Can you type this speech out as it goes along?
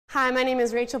Hi, my name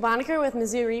is Rachael Bonacker with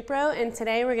Mizzou Repro, and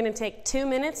today we're going to take 2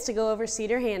 minutes to go over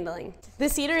CIDR handling. The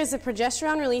CIDR is a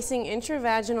progesterone-releasing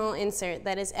intravaginal insert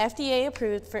that is FDA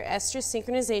approved for estrus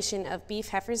synchronization of beef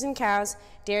heifers and cows,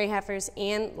 dairy heifers,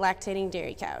 and lactating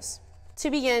dairy cows.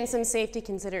 To begin, some safety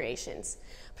considerations.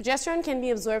 Progesterone can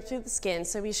be absorbed through the skin,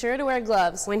 so be sure to wear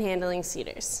gloves when handling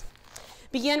CIDRs.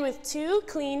 Begin with 2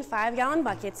 clean 5-gallon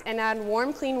buckets and add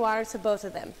warm, clean water to both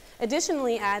of them.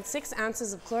 Additionally, add 6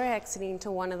 ounces of chlorhexidine to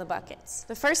one of the buckets.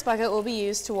 The first bucket will be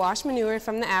used to wash manure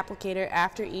from the applicator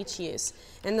after each use,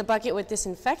 and the bucket with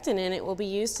disinfectant in it will be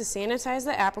used to sanitize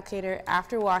the applicator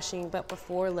after washing but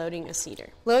before loading a CIDR.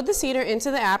 Load the CIDR into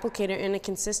the applicator in a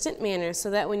consistent manner so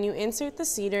that when you insert the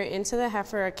CIDR into the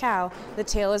heifer or cow, the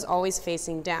tail is always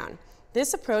facing down.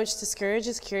 This approach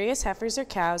discourages curious heifers or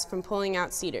cows from pulling out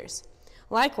CIDRs.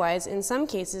 Likewise, in some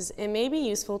cases, it may be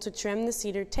useful to trim the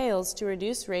CIDR tails to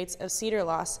reduce rates of CIDR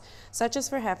loss, such as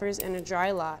for heifers in a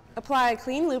dry lot. Apply a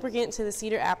clean lubricant to the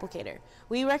CIDR applicator.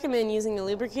 We recommend using a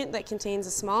lubricant that contains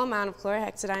a small amount of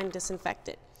chlorhexidine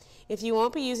disinfectant. If you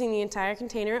won't be using the entire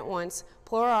container at once,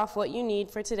 pour off what you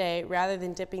need for today rather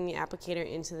than dipping the applicator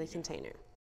into the container.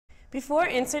 Before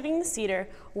inserting the CIDR,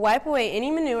 wipe away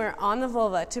any manure on the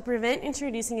vulva to prevent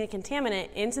introducing a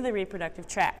contaminant into the reproductive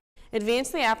tract. Advance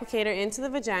the applicator into the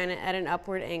vagina at an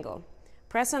upward angle.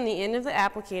 Press on the end of the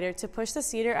applicator to push the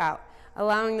CIDR out,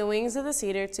 allowing the wings of the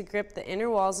CIDR to grip the inner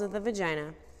walls of the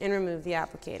vagina, and remove the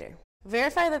applicator.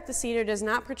 Verify that the CIDR does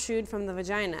not protrude from the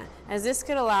vagina, as this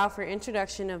could allow for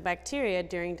introduction of bacteria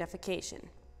during defecation.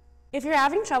 If you're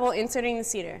having trouble inserting the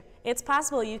CIDR, it's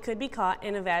possible you could be caught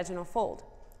in a vaginal fold.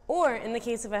 Or, in the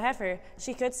case of a heifer,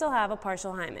 she could still have a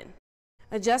partial hymen.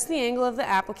 Adjust the angle of the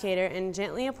applicator and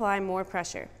gently apply more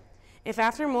pressure. If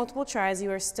after multiple tries you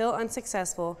are still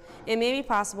unsuccessful, it may be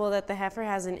possible that the heifer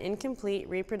has an incomplete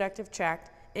reproductive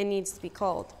tract and needs to be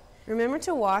culled. Remember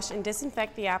to wash and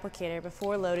disinfect the applicator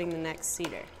before loading the next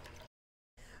CIDR.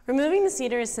 Removing the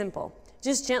CIDR is simple.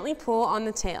 Just gently pull on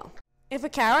the tail. If a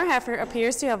cow or heifer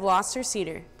appears to have lost her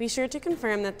CIDR, be sure to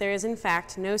confirm that there is in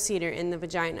fact no CIDR in the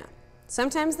vagina.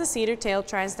 Sometimes the CIDR tail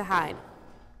tries to hide.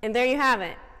 And there you have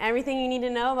it, everything you need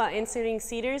to know about inserting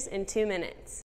CIDRs in 2 minutes.